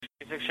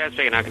Six Chad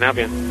speaking. How can I help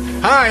you?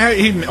 Hi.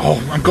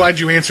 I'm glad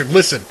you answered.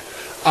 Listen,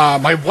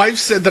 my wife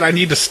said that I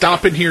need to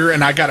stop in here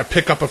and I got to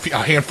pick up a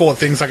handful of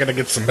things. I got to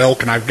get some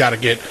milk and I've got to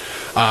get.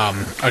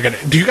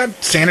 Do you got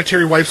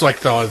sanitary wipes like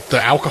the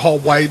alcohol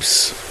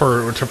wipes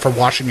for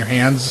washing your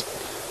hands?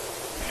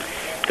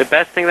 The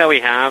best thing that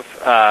we have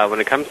when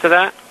it comes to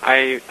that,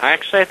 I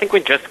think we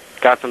just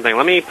got something.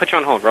 Let me put you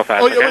on hold real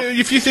fast. Okay?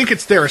 If you think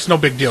it's there, it's no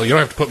big deal. You don't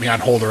have to put me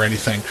on hold or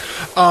anything.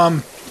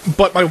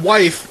 But my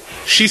wife.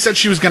 She said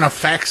she was going to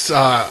fax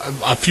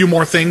a few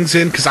more things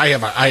in because I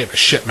have a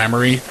shit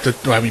memory.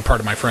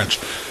 Pardon my French.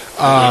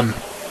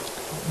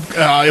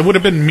 It would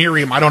have been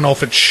Miriam. I don't know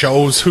if it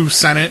shows who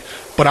sent it,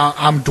 but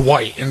I'm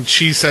Dwight, and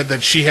she said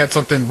that she had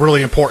something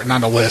really important on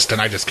the list, and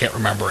I just can't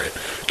remember it.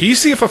 Can you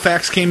see if a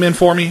fax came in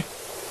for me?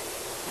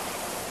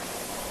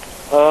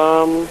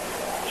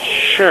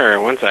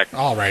 Sure. 1 sec.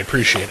 All right,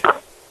 appreciate it.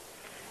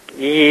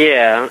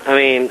 Yeah, I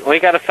mean, we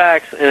got a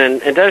fax,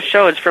 and it does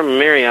show it's from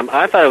Miriam.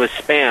 I thought it was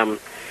spam.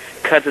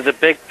 Because it's a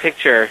big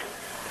picture.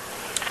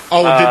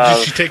 Oh,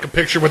 did she take a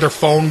picture with her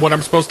phone, what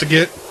I'm supposed to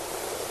get?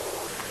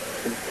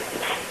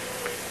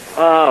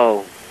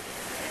 Oh.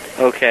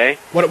 Okay.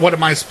 What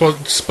am I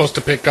supposed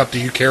to pick up?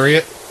 Do you carry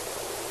it?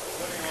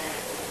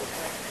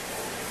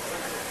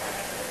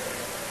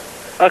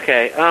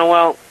 Okay,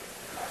 well...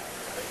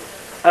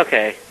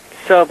 Okay,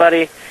 so,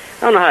 buddy,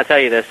 I don't know how to tell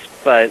you this,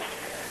 but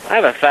I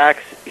have a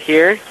fax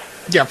here.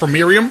 Yeah, from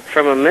Miriam?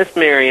 From a Miss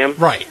Miriam.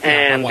 Right.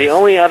 And the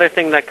only other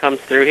thing that comes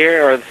through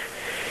here,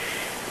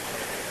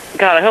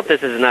 God, I hope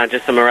this is not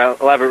just some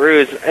elaborate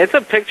ruse. It's a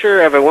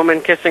picture of a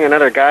woman kissing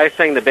another guy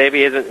saying the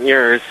baby isn't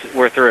yours,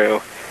 we're through.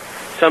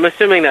 So I'm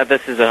assuming that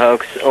this is a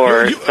hoax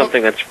or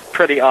something that's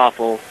pretty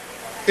awful.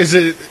 Is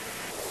it...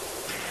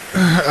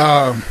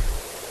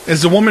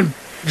 is the woman...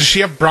 Does she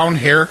have brown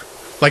hair?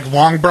 Like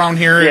long brown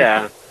hair?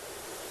 Yeah.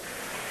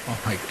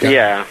 Oh my God.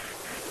 Yeah.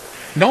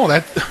 No,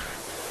 that...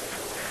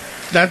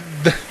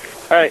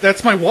 All right.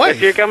 That's my wife.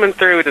 If you're coming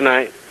through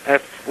tonight,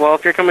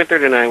 if you're coming through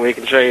tonight, we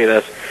can show you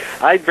this.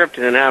 I ripped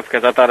it in half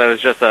because I thought it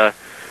was just a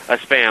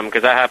spam,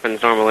 because that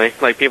happens normally.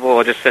 Like, people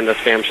will just send us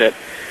spam shit.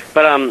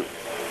 But,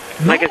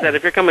 like I said,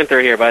 if you're coming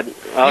through here, bud,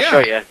 I'll show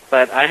you.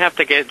 But I have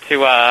to get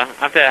to, I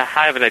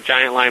have a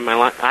giant line.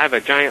 I have a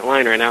giant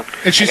line right now.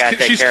 And she's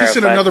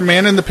kissing another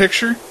man in the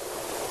picture?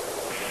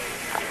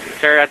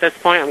 Sir, at this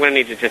point, I'm going to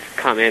need you to just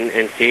come in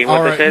and see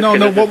what this is. No,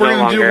 what we're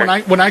going to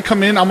do, when I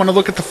come in, I'm going to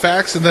look at the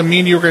facts, and then me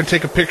and you are going to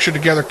take a picture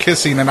together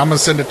kissing, and I'm going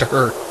to send it to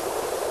her.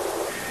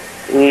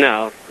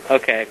 No.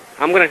 Okay.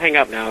 I'm going to hang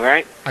up now, all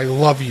right? I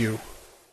love you.